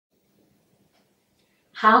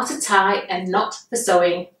how to tie a knot for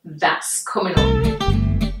sewing, that's coming up.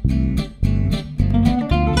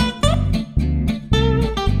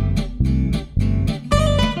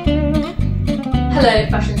 Hello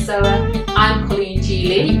Fashion Sewer, I'm Colleen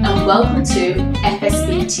Lee and welcome to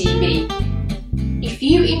FSBTV. If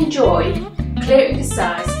you enjoy clear and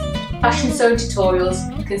concise fashion sewing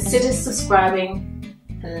tutorials, consider subscribing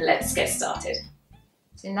and let's get started.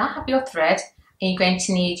 So you now have your thread and you're going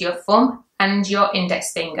to need your thumb and your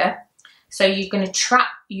index finger. So you're going to trap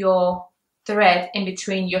your thread in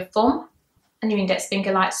between your thumb and your index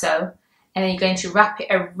finger like so, and then you're going to wrap it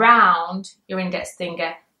around your index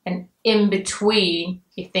finger and in between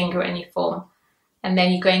your finger and your thumb, and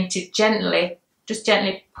then you're going to gently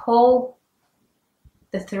pull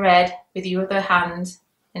the thread with your other hand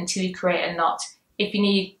until you create a knot. If you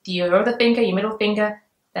need your other finger, your middle finger,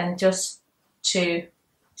 then just to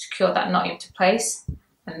secure that knot into place,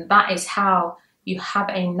 and that is how you have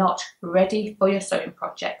a knot ready for your sewing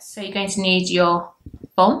project. So you're going to need your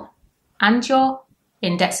thumb and your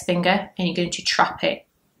index finger and you're going to trap it.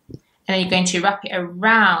 And then you're going to wrap it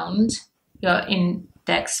around your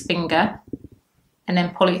index finger and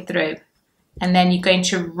then pull it through. And then you're going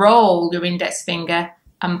to roll your index finger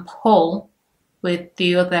and pull with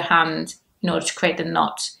the other hand in order to create the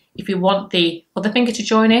knot. If you want the other finger to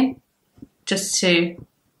join in, just to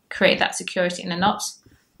create that security in the knot,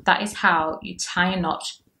 that is how you tie a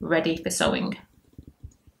knot ready for sewing.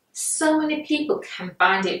 So many people can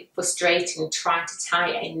find it frustrating trying to tie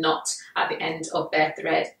a knot at the end of their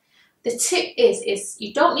thread. The tip is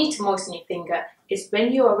you don't need to moisten your finger. It's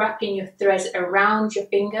when you are wrapping your threads around your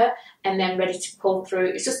finger and then ready to pull through.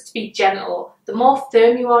 It's just to be gentle. The more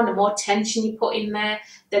firm you are, the more tension you put in there,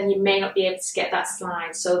 then you may not be able to get that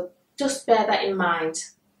slide. So just bear that in mind.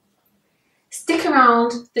 Stick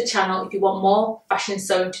around the channel if you want more fashion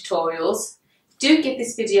sewing tutorials. Do give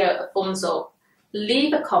this video a thumbs up.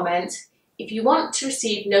 Leave a comment. If you want to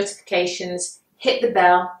receive notifications, hit the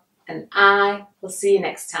bell, and I will see you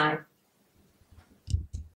next time.